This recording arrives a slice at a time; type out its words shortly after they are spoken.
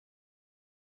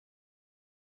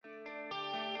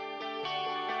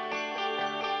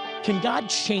Can God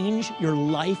change your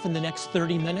life in the next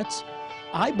 30 minutes?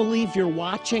 I believe you're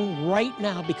watching right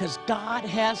now because God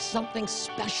has something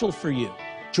special for you.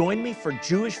 Join me for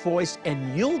Jewish Voice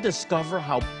and you'll discover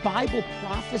how Bible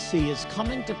prophecy is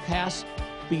coming to pass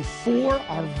before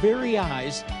our very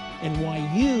eyes and why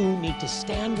you need to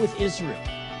stand with Israel.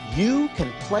 You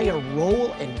can play a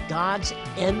role in God's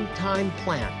end-time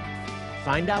plan.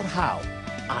 Find out how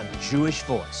on Jewish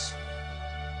Voice.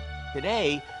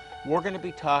 Today, we're going to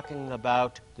be talking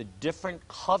about the different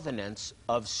covenants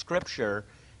of Scripture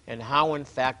and how, in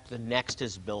fact, the next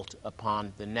is built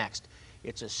upon the next.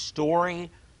 It's a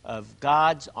story of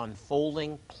God's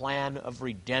unfolding plan of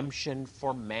redemption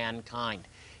for mankind.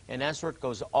 And Ezra, it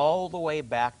goes all the way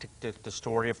back to the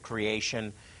story of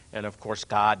creation and, of course,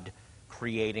 God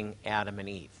creating Adam and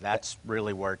Eve. That's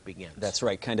really where it begins. That's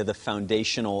right, kind of the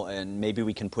foundational, and maybe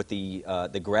we can put the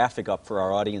graphic up for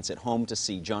our audience at home to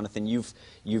see. Jonathan,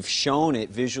 you've shown it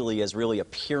visually as really a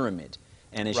pyramid.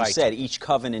 And as you said, each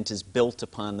covenant is built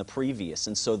upon the previous.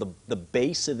 And so the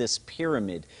base of this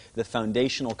pyramid, the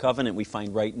foundational covenant we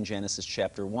find right in Genesis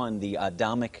chapter 1, the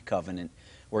Abrahamic covenant,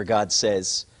 where God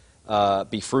says,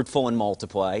 be fruitful and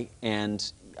multiply,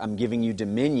 and I'm giving you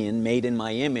dominion made in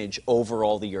my image over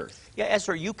all the earth. Yeah,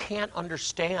 Ezra, you can't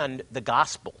understand the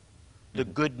gospel, the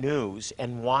good news,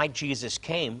 and why Jesus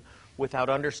came without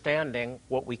understanding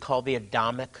what we call the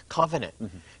Abrahamic covenant.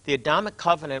 The Abrahamic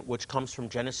covenant, which comes from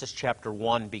Genesis chapter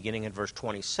 1, beginning in verse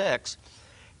 26,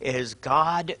 is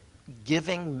God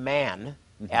giving man,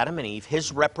 Adam and Eve,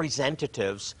 his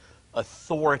representatives,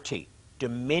 authority,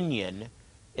 dominion,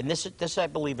 and this I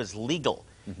believe is legal.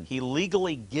 He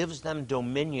legally gives them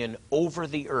dominion over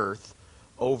the earth,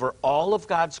 over all of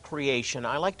God's creation.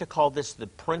 I like to call this the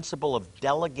principle of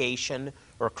delegation,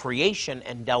 or creation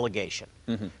and delegation.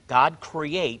 God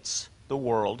creates the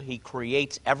world, He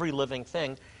creates every living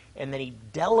thing, and then He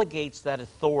delegates that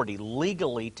authority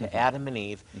legally to Adam and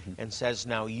Eve and says,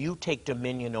 now you take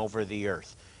dominion over the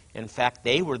earth. In fact,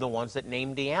 they were the ones that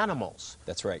named the animals.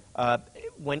 That's right. And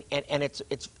it's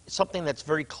something that's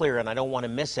very clear, and I don't want to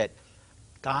miss it.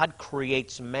 God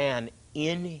creates man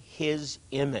in His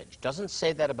image. Doesn't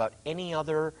say that about any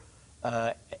other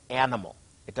animal.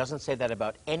 It doesn't say that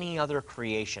about any other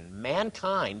creation.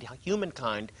 Mankind,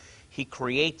 humankind, He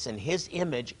creates in His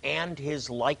image and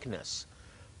His likeness.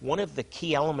 One of the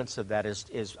key elements of that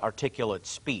is articulate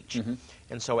speech.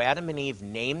 And so Adam and Eve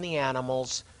name the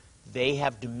animals. They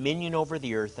have dominion over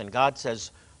the earth, and God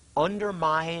says, under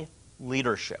my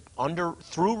leadership,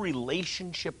 through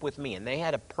relationship with me, and they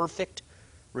had a perfect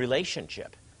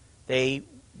relationship. They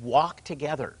walked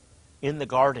together in the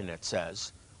garden, it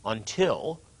says,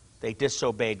 until they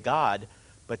disobeyed God,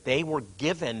 but they were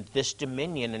given this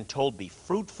dominion and told, be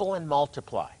fruitful and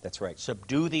multiply. That's right.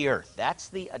 Subdue the earth. That's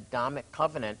the Abrahamic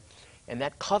covenant, and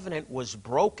that covenant was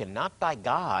broken, not by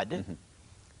God,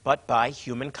 but by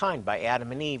humankind, by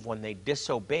Adam and Eve, when they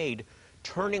disobeyed,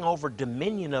 turning over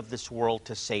dominion of this world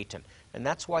to Satan. And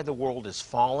that's why the world is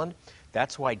fallen.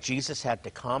 That's why Jesus had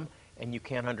to come. And you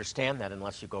can't understand that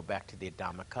unless you go back to the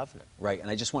Abrahamic covenant. Right, and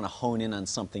I just want to hone in on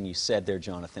something you said there,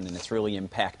 Jonathan, and it's really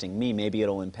impacting me. Maybe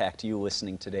it'll impact you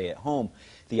listening today at home.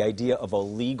 The idea of a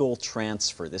legal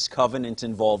transfer. This covenant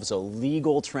involves a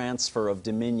legal transfer of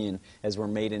dominion as we're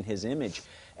made in His image.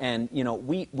 And, you know,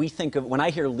 we think of, when I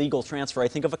hear legal transfer, I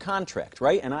think of a contract,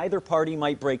 right? And either party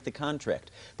might break the contract.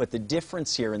 But the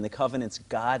difference here in the covenants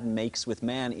God makes with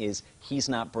man is He's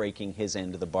not breaking His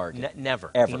end of the bargain. Never.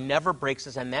 Ever. He never breaks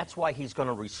his end. That's why He's going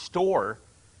to restore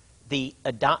the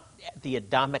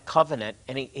Abrahamic covenant.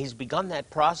 And He's begun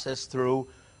that process through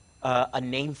a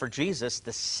name for Jesus,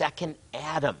 the second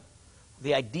Adam.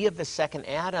 The idea of the second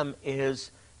Adam is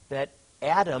that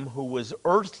Adam, who was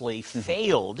earthly,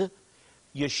 failed.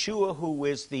 Yeshua, who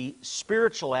is the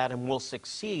spiritual Adam, will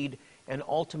succeed, and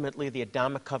ultimately the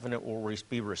Abrahamic covenant will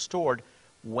be restored.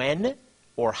 When,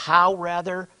 or how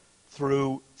rather,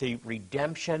 through the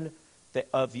redemption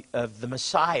of the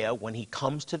Messiah when He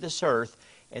comes to this earth,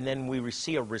 and then we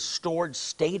see a restored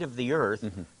state of the earth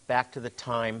back to the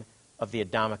time of the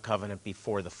Abrahamic covenant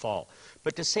before the fall.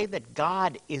 But to say that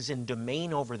God is in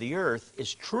domain over the earth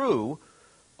is true,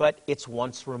 but it's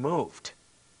once removed.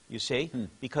 You see?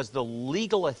 Because the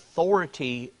legal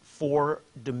authority for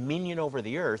dominion over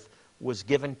the earth was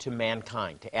given to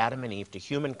mankind, to Adam and Eve, to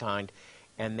humankind,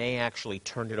 and they actually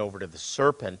turned it over to the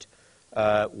serpent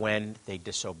when they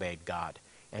disobeyed God.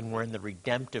 And we're in the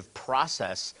redemptive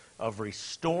process of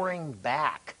restoring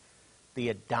back the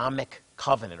Abrahamic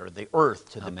covenant, or the earth,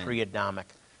 to the pre-Adamic.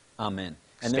 Amen.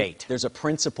 And state. there's a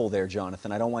principle there,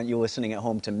 Jonathan. I don't want you listening at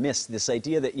home to miss this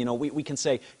idea that, we can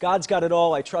say, God's got it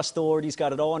all, I trust the Lord, He's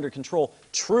got it all under control.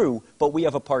 True, but we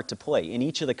have a part to play. In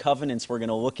each of the covenants we're going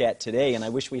to look at today, and I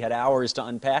wish we had hours to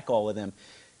unpack all of them,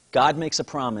 God makes a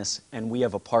promise, and we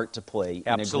have a part to play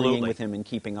in agreeing with Him and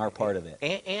keeping our part of it.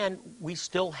 And we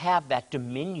still have that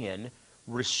dominion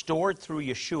restored through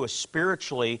Yeshua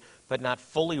spiritually, but not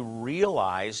fully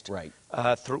realized, Right.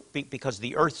 Because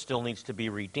the earth still needs to be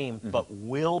redeemed, but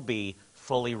will be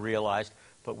fully realized.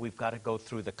 But we've got to go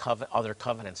through the other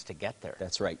covenants to get there.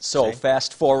 That's right. So,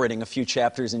 fast forwarding a few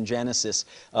chapters in Genesis,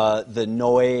 the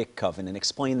Noahic covenant.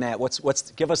 Explain that.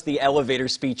 Give us the elevator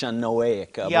speech on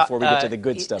Noahic before we get to the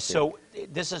good stuff. So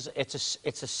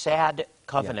it's a sad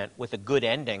covenant with a good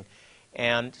ending,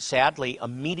 and sadly,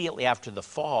 immediately after the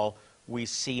fall, we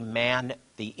see man,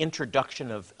 the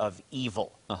introduction of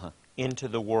evil into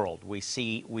the world. We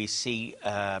see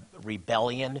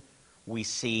rebellion. We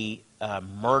see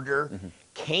murder.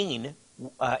 Cain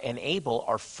and Abel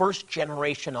are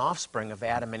first-generation offspring of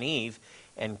Adam and Eve,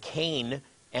 and Cain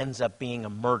ends up being a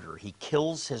murderer. He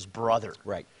kills his brother.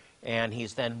 Right. And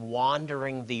he's then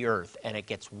wandering the earth, and it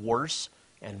gets worse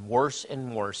and worse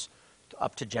and worse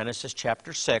up to Genesis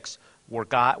chapter 6,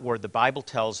 where the Bible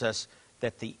tells us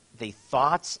that the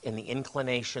thoughts and the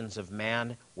inclinations of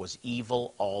man was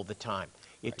evil all the time.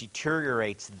 It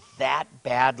deteriorates that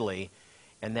badly,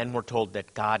 and then we're told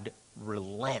that God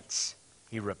relents.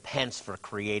 He repents for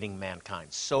creating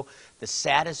mankind. So the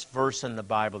saddest verse in the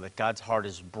Bible, that God's heart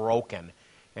is broken,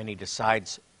 and He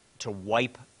decides to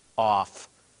wipe off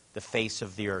the face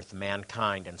of the earth,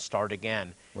 mankind, and start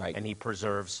again. Right. And He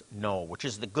preserves Noah, which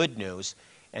is the good news.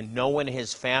 And Noah and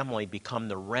his family become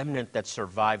the remnant that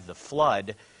survived the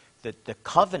flood. The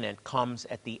covenant comes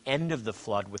at the end of the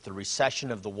flood with the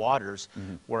recession of the waters,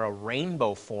 where a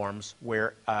rainbow forms,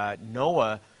 where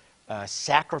Noah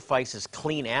sacrifices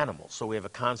clean animals. So we have a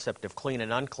concept of clean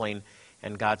and unclean,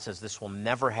 and God says this will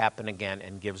never happen again,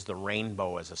 and gives the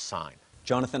rainbow as a sign.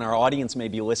 Jonathan, our audience may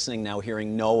be listening now,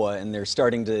 hearing Noah, and they're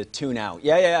starting to tune out.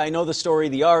 Yeah, I know the story,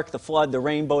 the ark, the flood, the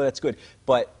rainbow, that's good.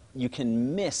 But you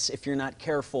can miss, if you're not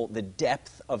careful, the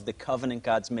depth of the covenant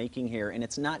God's making here. And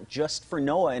it's not just for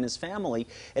Noah and his family.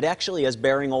 It actually has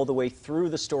bearing all the way through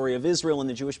the story of Israel and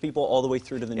the Jewish people, all the way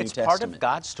through to the New Testament. It's part of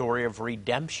God's story of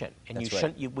redemption. And That's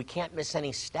right. We can't miss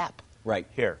any step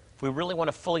here. If we really want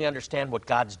to fully understand what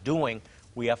God's doing,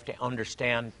 we have to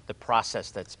understand the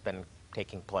process that's been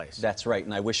taking place. That's right,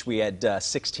 and I wish we had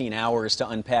 16 hours to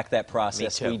unpack that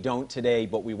process. Me too. We don't today,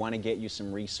 but we want to get you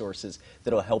some resources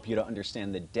that will help you to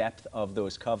understand the depth of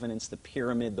those covenants, the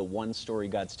pyramid, the one story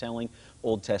God's telling,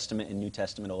 Old Testament and New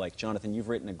Testament alike. Jonathan, you've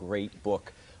written a great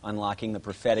book, Unlocking the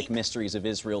Prophetic Mysteries of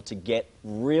Israel, to get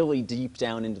really deep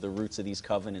down into the roots of these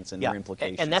covenants and their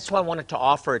implications. And that's why I wanted to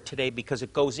offer it today, because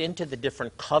it goes into the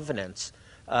different covenants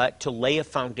to lay a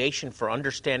foundation for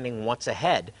understanding what's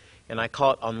ahead. And I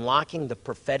call it Unlocking the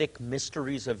Prophetic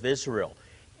Mysteries of Israel.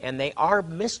 And they are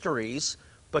mysteries,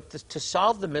 but to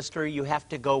solve the mystery, you have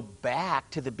to go back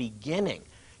to the beginning.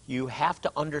 You have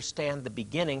to understand the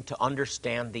beginning to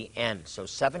understand the end. So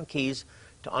 7 keys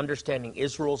to understanding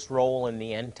Israel's role in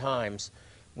the end times.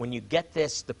 When you get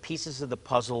this, the pieces of the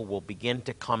puzzle will begin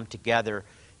to come together.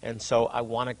 And so I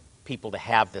wanted people to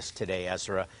have this today,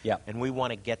 Ezra. Yeah. And we want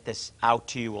to get this out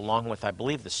to you along with, I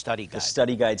believe, the study guide. The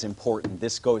study guide's important.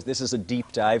 This is a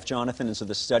deep dive, Jonathan, and so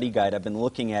the study guide, I've been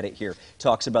looking at it here,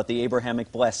 talks about the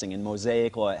Abrahamic blessing and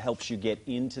Mosaic law. It helps you get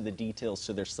into the details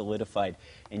so they're solidified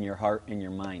in your heart and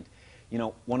your mind. You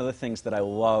know, one of the things that I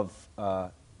love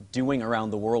doing around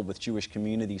the world with Jewish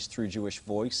communities through Jewish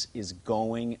Voice is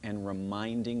going and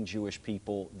reminding Jewish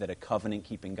people that a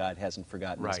covenant-keeping God hasn't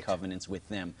forgotten His covenants with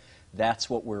them. That's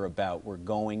what we're about. We're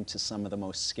going to some of the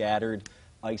most scattered,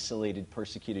 isolated,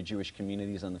 persecuted Jewish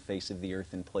communities on the face of the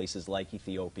earth in places like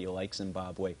Ethiopia, like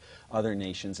Zimbabwe, other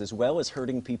nations, as well as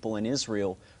hurting people in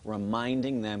Israel,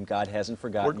 reminding them God hasn't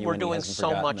forgotten you and He hasn't forgotten the promises. We're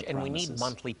doing so much, and we need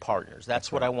monthly partners.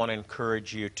 That's what I want to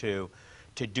encourage you to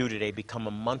do today. Become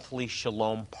a monthly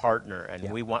Shalom partner, and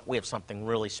we have something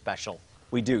really special.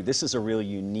 We do. This is a really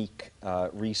unique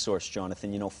resource,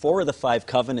 Jonathan. You know, 4 of the 5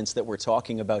 covenants that we're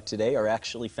talking about today are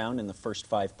actually found in the first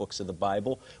 5 books of the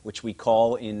Bible, which we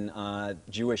call in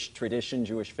Jewish tradition,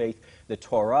 Jewish faith, the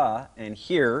Torah. And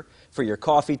here, for your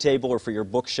coffee table or for your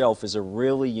bookshelf, is a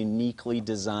really uniquely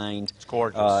designed... It's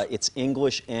gorgeous. It's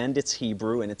English and it's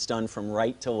Hebrew, and it's done from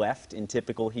right to left in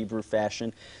typical Hebrew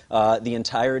fashion. The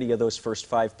entirety of those first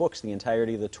 5 books, the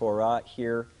entirety of the Torah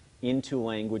here in 2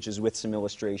 languages with some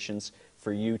illustrations,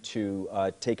 for you to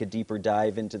take a deeper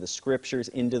dive into the Scriptures,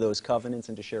 into those covenants,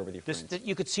 and to share with your friends.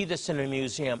 You could see this in a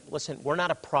museum. Listen, we're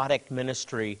not a product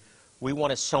ministry. We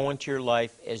want to sow into your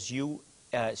life as you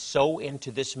sow into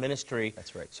this ministry.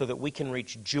 That's right. So that we can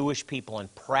reach Jewish people in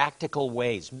practical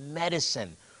ways.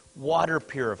 Medicine, water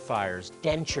purifiers,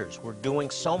 dentures. We're doing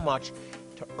so much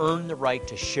to earn the right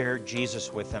to share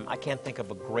Jesus with them. I can't think of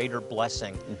a greater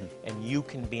blessing, and you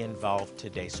can be involved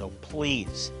today. So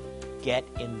please get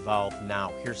involved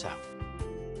now. Here's how.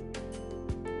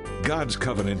 God's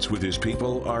covenants with His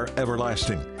people are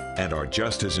everlasting and are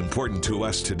just as important to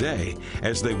us today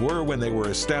as they were when they were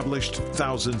established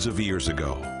thousands of years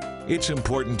ago. It's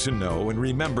important to know and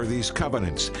remember these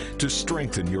covenants to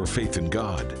strengthen your faith in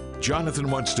God.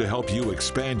 Jonathan wants to help you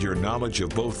expand your knowledge of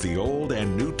both the Old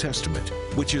and New Testament,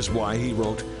 which is why he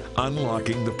wrote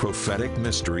Unlocking the Prophetic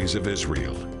Mysteries of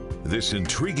Israel. This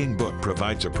intriguing book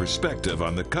provides a perspective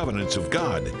on the covenants of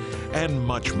God and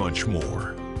much, much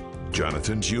more.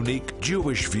 Jonathan's unique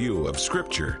Jewish view of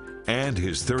Scripture and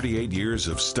his 38 years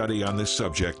of study on this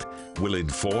subject will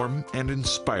inform and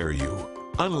inspire you.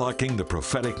 Unlocking the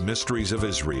Prophetic Mysteries of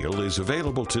Israel is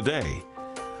available today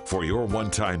for your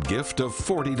one-time gift of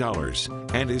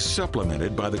 $40 and is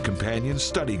supplemented by the companion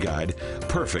study guide,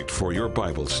 perfect for your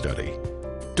Bible study.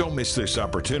 Don't miss this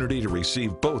opportunity to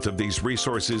receive both of these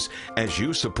resources as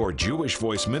you support Jewish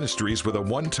Voice Ministries with a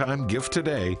one-time gift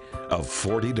today of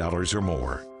 $40 or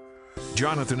more.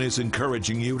 Jonathan is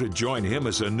encouraging you to join him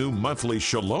as a new monthly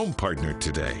Shalom partner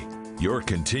today. Your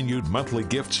continued monthly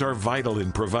gifts are vital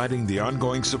in providing the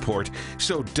ongoing support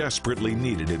so desperately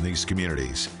needed in these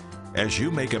communities. As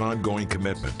you make an ongoing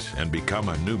commitment and become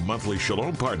a new monthly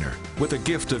Shalom partner with a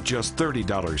gift of just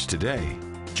 $30 today,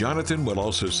 Jonathan will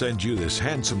also send you this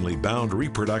handsomely bound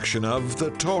reproduction of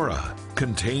the Torah,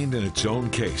 contained in its own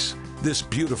case. This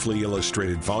beautifully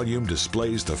illustrated volume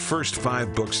displays the first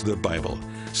 5 books of the Bible,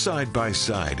 side by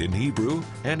side in Hebrew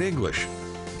and English.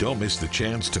 Don't miss the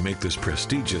chance to make this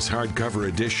prestigious hardcover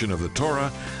edition of the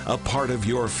Torah a part of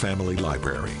your family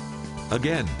library.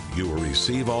 Again, you will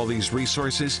receive all these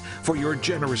resources for your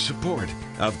generous support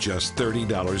of just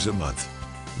 $30 a month.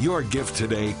 Your gift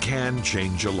today can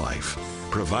change a life,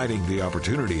 providing the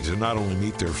opportunity to not only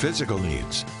meet their physical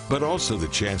needs, but also the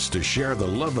chance to share the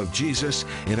love of Jesus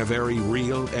in a very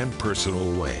real and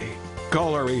personal way.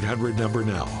 Call our 800 number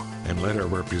now and let our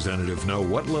representative know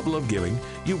what level of giving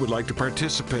you would like to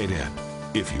participate in.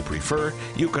 If you prefer,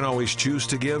 you can always choose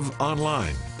to give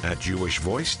online at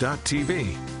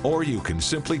jewishvoice.tv, or you can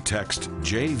simply text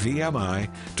JVMI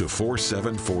to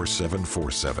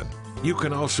 474747. You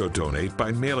can also donate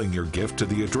by mailing your gift to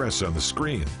the address on the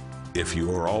screen. If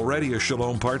you are already a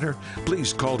Shalom partner,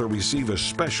 please call to receive a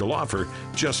special offer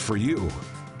just for you.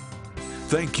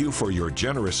 Thank you for your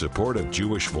generous support of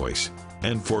Jewish Voice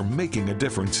and for making a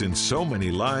difference in so many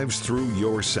lives through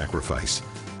your sacrifice.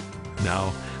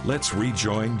 Now, let's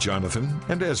rejoin Jonathan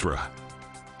and Ezra.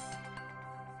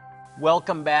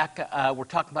 Welcome back. We're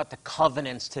talking about the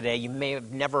covenants today. You may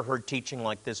have never heard teaching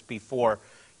like this before.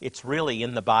 It's really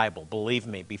in the Bible, believe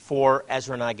me. Before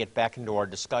Ezra and I get back into our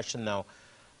discussion, though,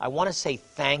 I want to say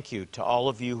thank you to all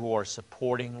of you who are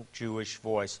supporting Jewish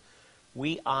Voice.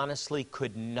 We honestly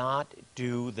could not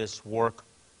do this work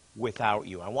without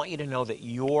you. I want you to know that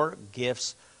your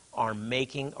gifts are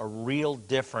making a real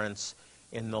difference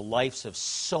in the lives of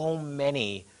so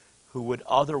many who would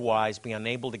otherwise be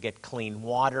unable to get clean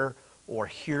water or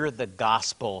hear the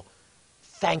gospel.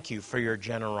 Thank you for your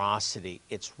generosity.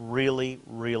 It's really,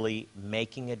 really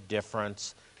making a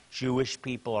difference. Jewish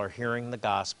people are hearing the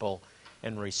gospel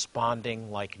and responding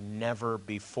like never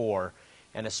before.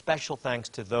 And a special thanks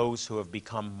to those who have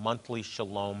become monthly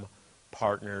Shalom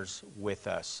partners with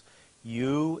us.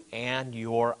 You and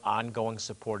your ongoing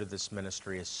support of this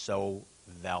ministry is so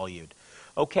valued.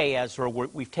 Okay, Ezra,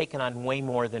 we've taken on way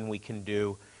more than we can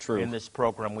do in this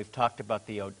program. We've talked about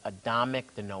the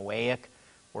Adamic, the Noahic.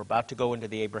 We're about to go into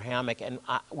the Abrahamic, and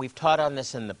we've taught on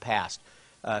this in the past.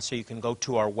 So you can go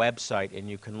to our website and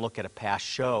you can look at a past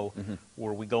show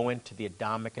where we go into the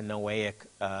Adamic and Noahic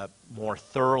more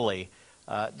thoroughly.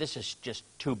 This is just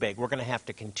too big. We're going to have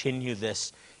to continue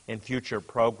this in future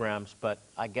programs, but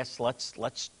I guess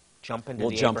let's jump into the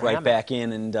Abrahamic. We'll jump right back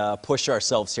in and push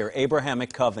ourselves here.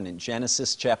 Abrahamic covenant,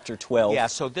 Genesis chapter 12. Yeah,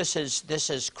 so this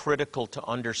is critical to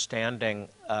understanding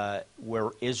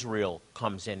where Israel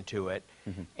comes into it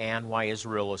and why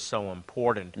Israel is so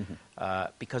important,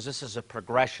 because this is a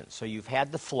progression. So you've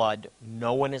had the flood.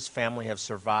 Noah and his family have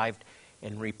survived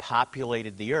and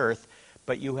repopulated the earth,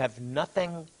 but you have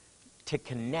nothing to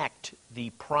connect the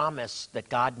promise that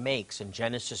God makes in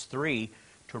Genesis 3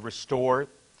 to restore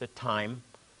the time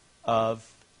of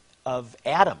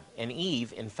Adam and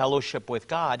Eve in fellowship with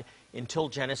God until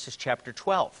Genesis chapter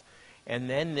 12. And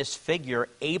then this figure,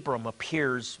 Abram,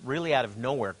 appears really out of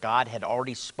nowhere. God had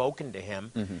already spoken to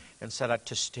him and said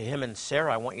to him and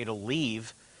Sarah, I want you to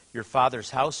leave your father's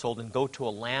household and go to a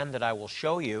land that I will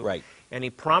show you. Right. And he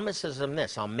promises him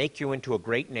this, I'll make you into a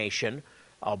great nation.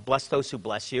 I'll bless those who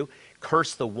bless you.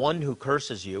 Curse the one who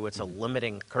curses you. It's a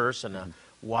limiting curse and a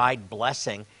wide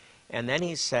blessing. And then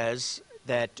he says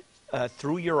that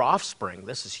through your offspring,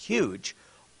 this is huge,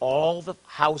 all the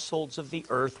households of the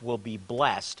earth will be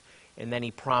blessed. And then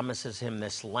he promises him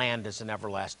this land as an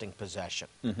everlasting possession.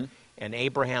 And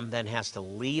Abraham then has to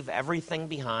leave everything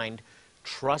behind,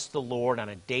 trust the Lord on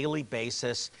a daily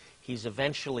basis. He's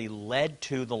eventually led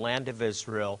to the land of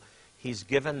Israel. He's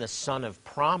given the son of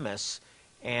promise,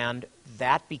 and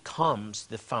that becomes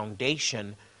the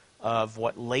foundation of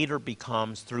what later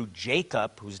becomes, through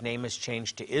Jacob, whose name is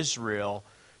changed to Israel,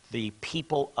 the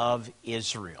people of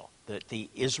Israel. The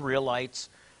Israelites,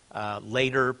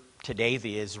 later today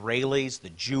the Israelis, the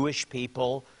Jewish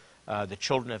people, the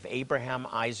children of Abraham,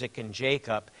 Isaac, and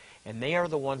Jacob, and they are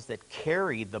the ones that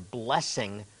carry the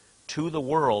blessing to the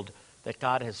world that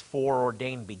God has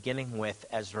foreordained, beginning with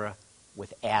Ezra,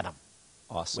 with Adam.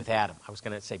 Awesome. With Adam. I was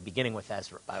going to say beginning with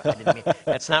Ezra. I didn't mean,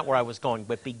 that's not where I was going.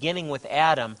 But beginning with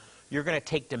Adam, you're going to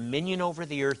take dominion over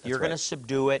the earth. You're going to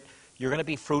subdue it. You're going to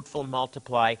be fruitful and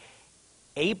multiply.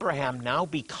 Abraham now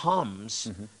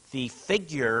becomes the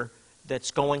figure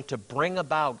that's going to bring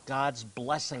about God's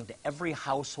blessing to every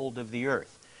household of the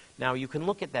earth. Now, you can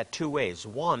look at that two ways.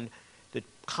 One, the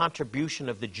contribution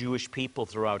of the Jewish people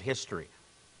throughout history.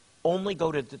 Only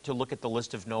go to look at the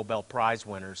list of Nobel Prize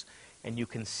winners, and you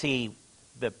can see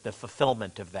the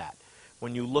fulfillment of that.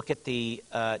 When you look at the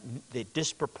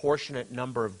disproportionate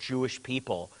number of Jewish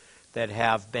people that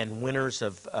have been winners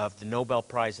of the Nobel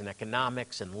Prize in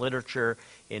economics and literature,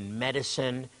 in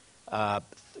medicine,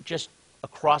 just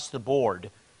across the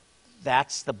board,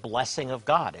 that's the blessing of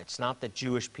God. It's not that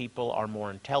Jewish people are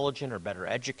more intelligent or better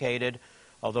educated,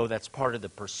 although that's part of the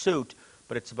pursuit,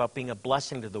 but it's about being a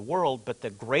blessing to the world. But the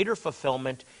greater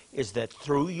fulfillment is that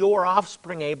through your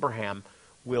offspring, Abraham,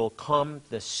 will come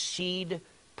the seed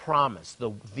promise, the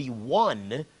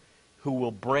one who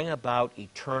will bring about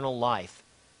eternal life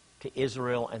to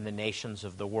Israel and the nations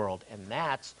of the world. And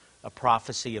that's a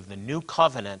prophecy of the new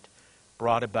covenant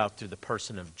brought about through the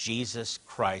person of Jesus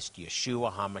Christ,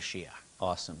 Yeshua HaMashiach.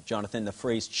 Awesome. Jonathan, the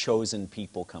phrase chosen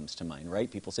people comes to mind,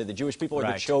 right? People say the Jewish people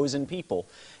are the chosen people.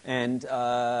 And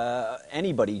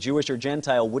anybody, Jewish or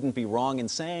Gentile, wouldn't be wrong in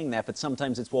saying that, but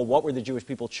sometimes it's, well, what were the Jewish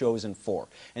people chosen for?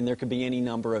 And there could be any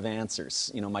number of answers.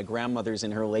 You know, my grandmother's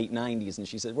in her late 90s, and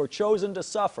she said, we're chosen to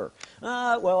suffer.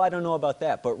 Well, I don't know about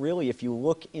that. But really, if you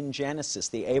look in Genesis,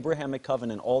 the Abrahamic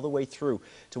covenant, all the way through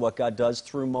to what God does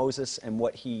through Moses and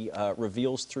what he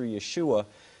reveals through Yeshua,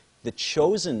 the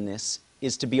chosenness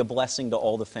is to be a blessing to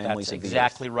all the families of the earth. That's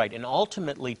exactly right. And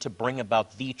ultimately to bring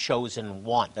about the chosen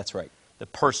one. That's right. The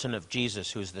person of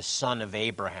Jesus, who's the son of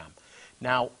Abraham.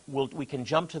 Now, we can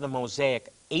jump to the Mosaic.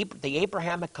 The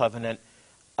Abrahamic covenant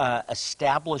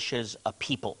establishes a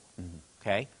people,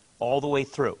 okay, all the way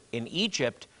through. In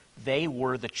Egypt, they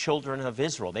were the children of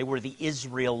Israel. They were the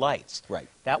Israelites. Right.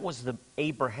 That was the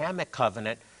Abrahamic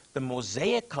covenant. The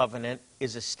Mosaic covenant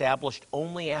is established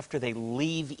only after they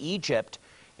leave Egypt.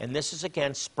 And this is,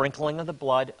 again, sprinkling of the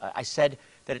blood. I said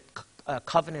that a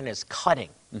covenant is cutting.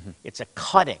 It's a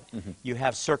cutting. You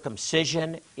have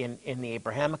circumcision in the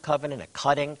Abrahamic covenant, a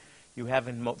cutting. You have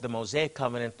in the Mosaic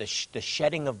covenant the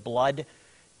shedding of blood,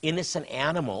 innocent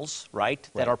animals, right,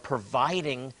 that are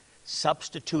providing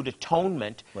substitute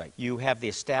atonement. Right. You have the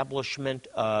establishment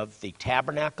of the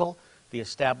tabernacle, the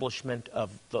establishment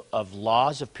of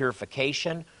laws of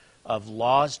purification, of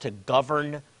laws to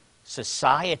govern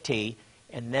society.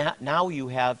 And now you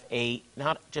have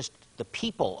not just the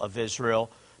people of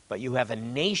Israel, but you have a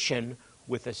nation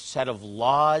with a set of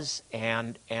laws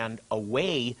and a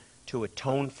way to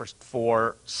atone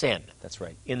for sin. That's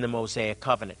right. In the Mosaic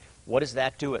covenant. What does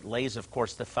that do? It lays, of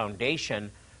course, the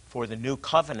foundation for the new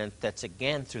covenant that's,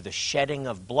 again, through the shedding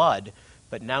of blood,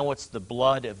 but now it's the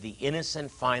blood of the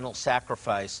innocent final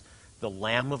sacrifice, the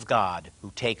Lamb of God,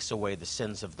 who takes away the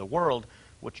sins of the world,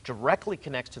 which directly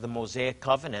connects to the Mosaic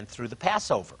covenant through the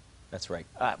Passover. That's right.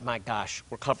 My gosh,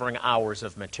 we're covering hours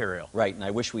of material. Right, and I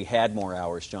wish we had more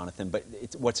hours, Jonathan, but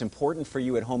what's important for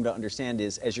you at home to understand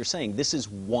is, as you're saying, this is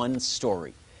one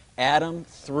story. Adam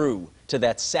through to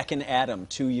that second Adam,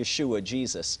 to Yeshua,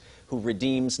 Jesus, who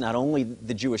redeems not only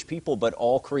the Jewish people, but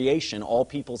all creation, all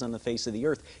peoples on the face of the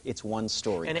earth. It's one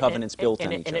story. Covenants built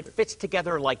on each other. And it fits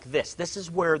together like this. This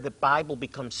is where the Bible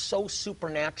becomes so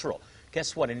supernatural.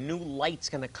 Guess what? A new light's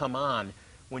going to come on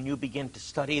when you begin to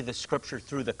study the Scripture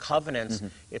through the covenants,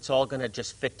 it's all going to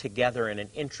just fit together in an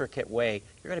intricate way.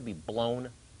 You're going to be blown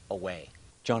away.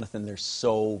 Jonathan, there's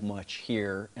so much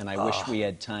here, and I wish we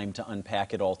had time to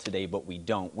unpack it all today, but we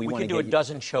don't. We could do a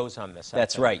dozen shows on this.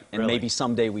 That's right, and really. Maybe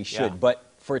someday we should. Yeah. But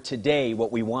for today,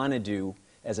 what we want to do,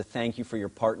 as a thank you for your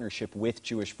partnership with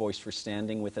Jewish Voice, for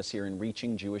standing with us here and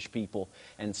reaching Jewish people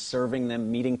and serving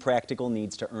them, meeting practical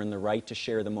needs to earn the right to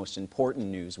share the most important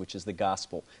news, which is the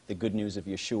gospel, the good news of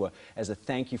Yeshua. As a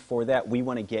thank you for that, we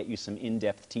want to get you some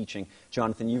in-depth teaching.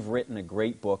 Jonathan, you've written a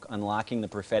great book, Unlocking the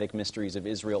Prophetic Mysteries of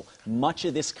Israel. Much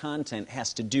of this content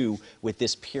has to do with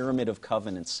this pyramid of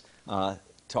covenants,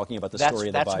 talking about the story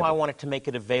of the Bible. That's why I wanted to make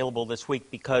it available this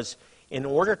week, because in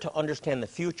order to understand the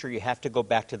future, you have to go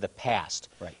back to the past.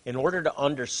 Right. In order to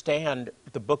understand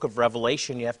the book of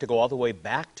Revelation, you have to go all the way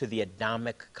back to the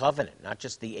Adamic covenant, not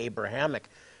just the Abrahamic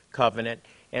covenant.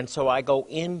 And so I go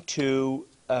into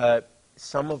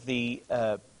some of the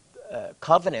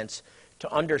covenants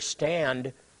to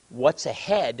understand what's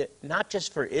ahead, not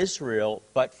just for Israel,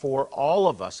 but for all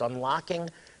of us, unlocking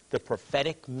the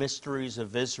prophetic mysteries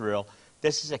of Israel.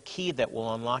 This is a key that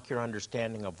will unlock your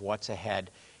understanding of what's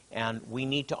ahead. And we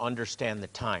need to understand the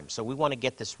time. So we want to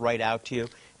get this right out to you.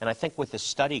 And I think with the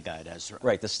study guide, Ezra.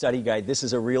 Right, the study guide. This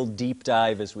is a real deep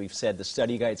dive, as we've said. The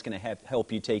study guide is going to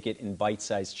help you take it in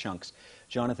bite-sized chunks.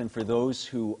 Jonathan, for those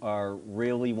who are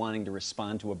really wanting to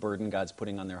respond to a burden God's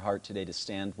putting on their heart today to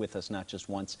stand with us, not just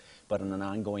once, but on an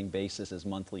ongoing basis as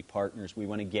monthly partners, we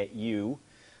want to get you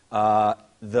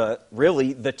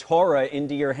the Torah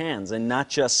into your hands, and not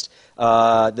just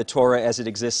the Torah as it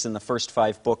exists in the first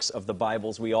 5 books of the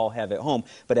Bibles we all have at home,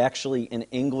 but actually an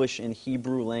English and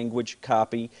Hebrew language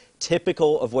copy,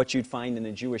 typical of what you'd find in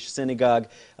a Jewish synagogue.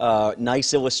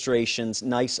 Nice illustrations,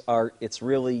 nice art.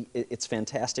 It's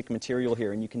fantastic material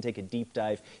here, and you can take a deep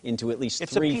dive into at least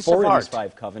 3, 4 of these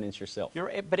 5 covenants yourself.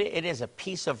 But it is a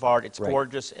piece of art. It's right.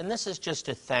 Gorgeous. And this is just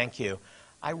a thank you.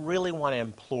 I really want to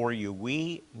implore you,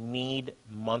 we need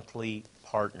monthly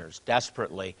partners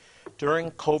desperately.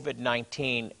 During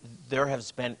COVID-19, there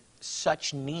has been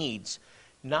such needs,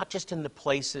 not just in the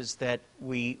places that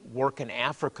we work in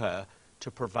Africa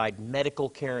to provide medical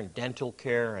care and dental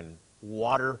care and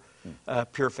water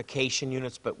purification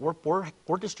units, but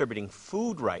we're distributing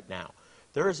food right now.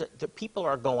 The people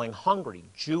are going hungry.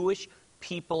 Jewish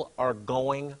people are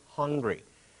going hungry.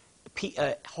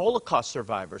 Holocaust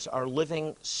survivors are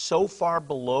living so far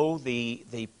below the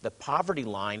poverty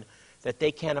line that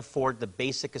they can't afford the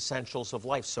basic essentials of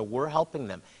life. So we're helping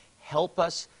them. Help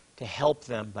us to help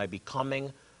them by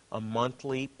becoming a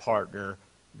monthly partner.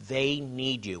 They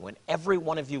need you. And every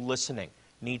one of you listening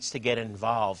needs to get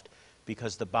involved,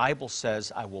 because the Bible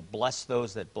says, I will bless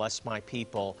those that bless my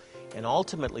people. And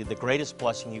ultimately, the greatest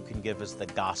blessing you can give is the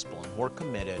gospel. And we're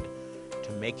committed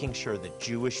to making sure that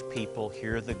Jewish people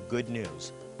hear the good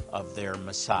news of their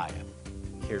Messiah.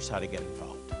 Here's how to get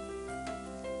involved.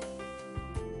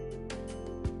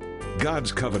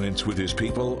 God's covenants with His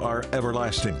people are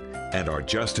everlasting and are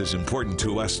just as important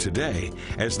to us today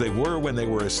as they were when they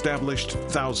were established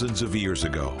thousands of years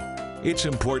ago. It's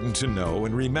important to know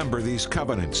and remember these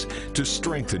covenants to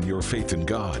strengthen your faith in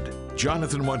God.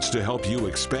 Jonathan wants to help you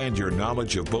expand your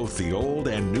knowledge of both the Old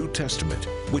and New Testament,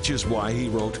 which is why he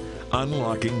wrote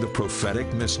Unlocking the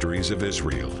Prophetic Mysteries of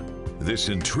Israel. This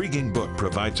intriguing book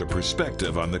provides a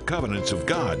perspective on the covenants of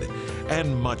God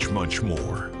and much, much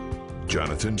more.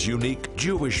 Jonathan's unique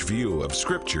Jewish view of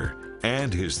Scripture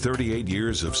and his 38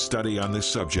 years of study on this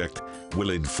subject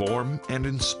will inform and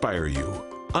inspire you.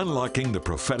 Unlocking the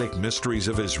Prophetic Mysteries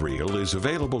of Israel is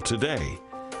available today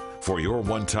for your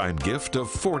one-time gift of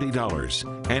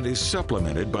 $40 and is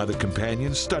supplemented by the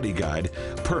companion study guide,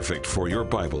 perfect for your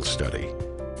Bible study.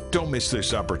 Don't miss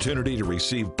this opportunity to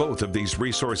receive both of these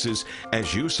resources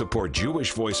as you support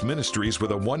Jewish Voice Ministries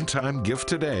with a one-time gift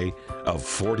today of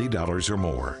 $40 or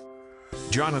more.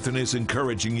 Jonathan is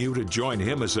encouraging you to join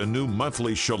him as a new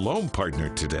monthly Shalom partner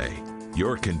today.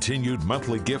 Your continued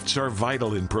monthly gifts are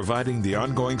vital in providing the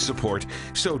ongoing support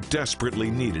so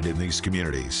desperately needed in these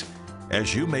communities.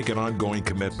 As you make an ongoing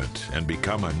commitment and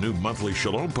become a new monthly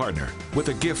Shalom partner with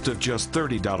a gift of just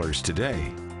 $30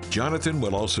 today, Jonathan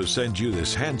will also send you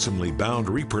this handsomely bound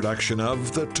reproduction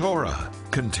of the Torah,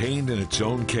 contained in its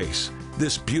own case.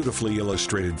 This beautifully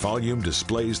illustrated volume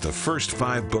displays the first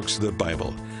 5 books of the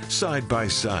Bible, side by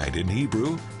side in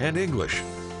Hebrew and English.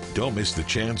 Don't miss the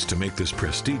chance to make this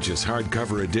prestigious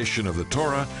hardcover edition of the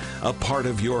Torah a part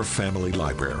of your family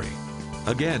library.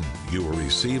 Again, you will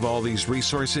receive all these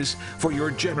resources for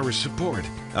your generous support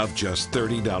of just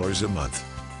 $30 a month.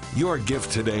 Your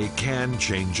gift today can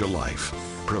change a life.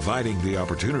 providing the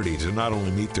opportunity to not only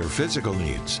meet their physical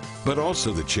needs, but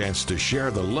also the chance to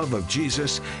share the love of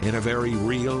Jesus in a very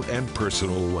real and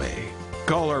personal way.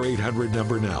 Call our 800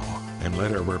 number now and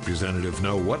let our representative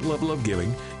know what level of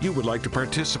giving you would like to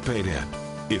participate in.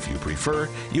 If you prefer,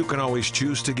 you can always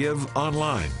choose to give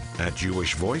online at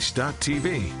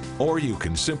jewishvoice.tv, or you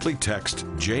can simply text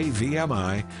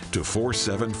JVMI to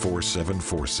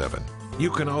 474747. You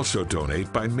can also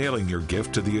donate by mailing your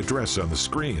gift to the address on the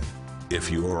screen. If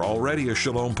you are already a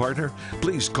Shalom partner,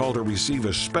 please call to receive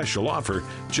a special offer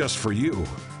just for you.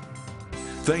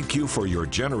 Thank you for your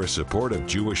generous support of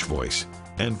Jewish Voice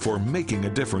and for making a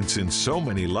difference in so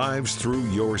many lives through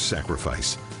your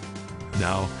sacrifice.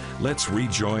 Now, let's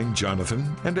rejoin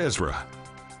Jonathan and Ezra.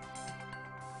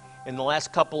 In the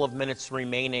last couple of minutes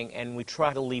remaining, and we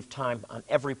try to leave time on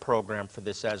every program for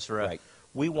this, Ezra, Right.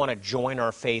 We want to join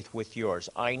our faith with yours.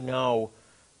 I know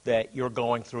that you're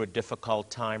going through a difficult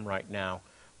time right now,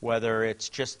 whether it's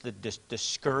just the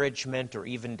discouragement or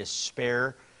even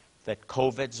despair that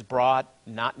COVID's brought,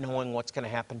 not knowing what's going to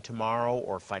happen tomorrow,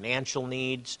 or financial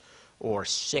needs, or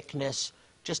sickness.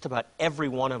 Just about every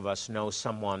one of us knows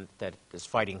someone that is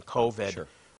fighting COVID. Sure.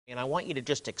 And I want you to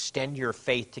just extend your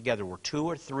faith together. Where 2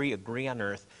 or 3 agree on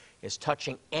earth is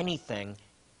touching anything,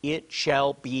 it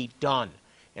shall be done.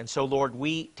 And so, Lord,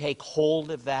 we take hold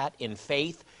of that in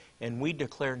faith, and we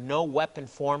declare no weapon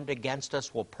formed against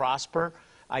us will prosper.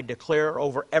 I declare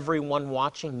over everyone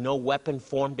watching, no weapon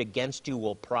formed against you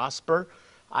will prosper.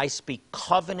 I speak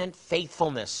covenant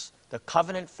faithfulness, the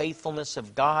covenant faithfulness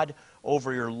of God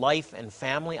over your life and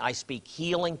family. I speak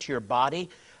healing to your body.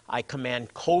 I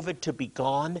command COVID to be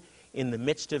gone in the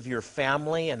midst of your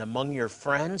family and among your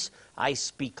friends. I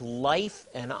speak life,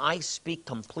 and I speak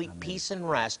complete peace and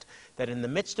rest, that in the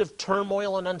midst of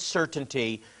turmoil and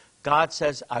uncertainty, God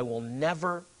says, I will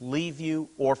never leave you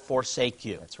or forsake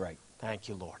you. That's right. Thank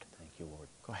you, Lord. Thank you, Lord.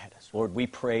 Go ahead, Ezra. Lord, we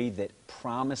pray that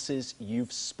promises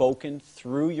you've spoken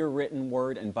through your written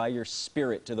word and by your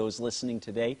Spirit to those listening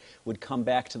today would come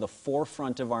back to the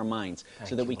forefront of our minds,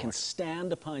 so that we can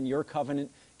stand upon your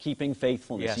covenant-keeping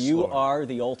faithfulness. Yes, you Lord. are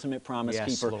the ultimate promise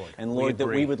keeper. Lord. And We Lord, that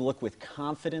agree. we would look with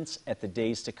confidence at the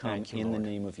days to come Thank you, in Lord. the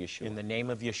name of Yeshua. In the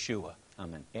name of Yeshua.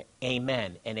 Amen.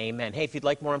 Amen and amen. Hey, if you'd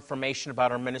like more information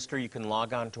about our ministry, you can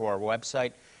log on to our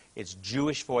website. It's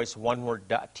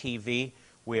jewishvoice.tv.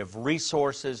 We have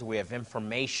resources, we have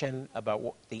information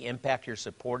about the impact your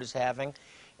support is having,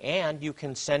 and you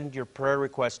can send your prayer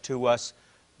request to us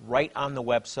right on the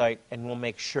website, and we'll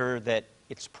make sure that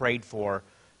it's prayed for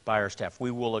by our staff. We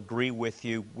will agree with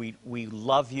you. We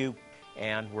love you,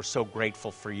 and we're so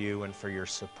grateful for you and for your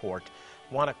support.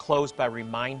 I want to close by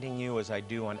reminding you, as I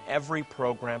do on every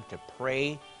program, to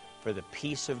pray for the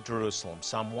peace of Jerusalem.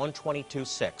 Psalm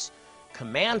 122:6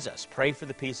 commands us, pray for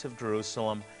the peace of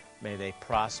Jerusalem. May they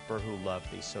prosper who love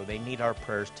thee. So they need our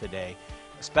prayers today.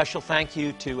 A special thank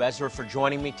you to Ezra for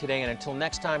joining me today. And until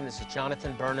next time, this is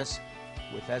Jonathan Bernis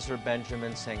with Ezra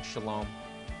Benjamin saying shalom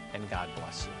and God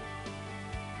bless you.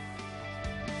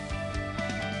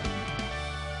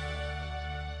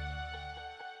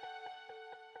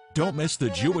 Don't miss the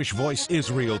Jewish Voice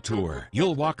Israel Tour.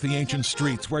 You'll walk the ancient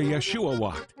streets where Yeshua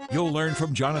walked. You'll learn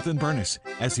from Jonathan Bernis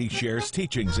as he shares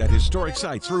teachings at historic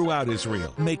sites throughout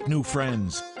Israel. Make new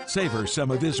friends, savor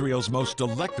some of Israel's most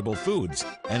delectable foods,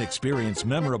 and experience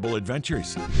memorable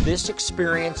adventures. This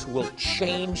experience will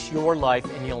change your life,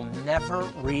 and you'll never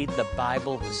read the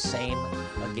Bible the same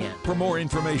again. For more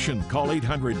information, call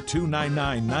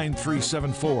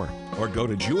 800-299-9374 or go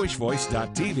to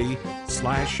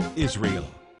jewishvoice.tv/Israel.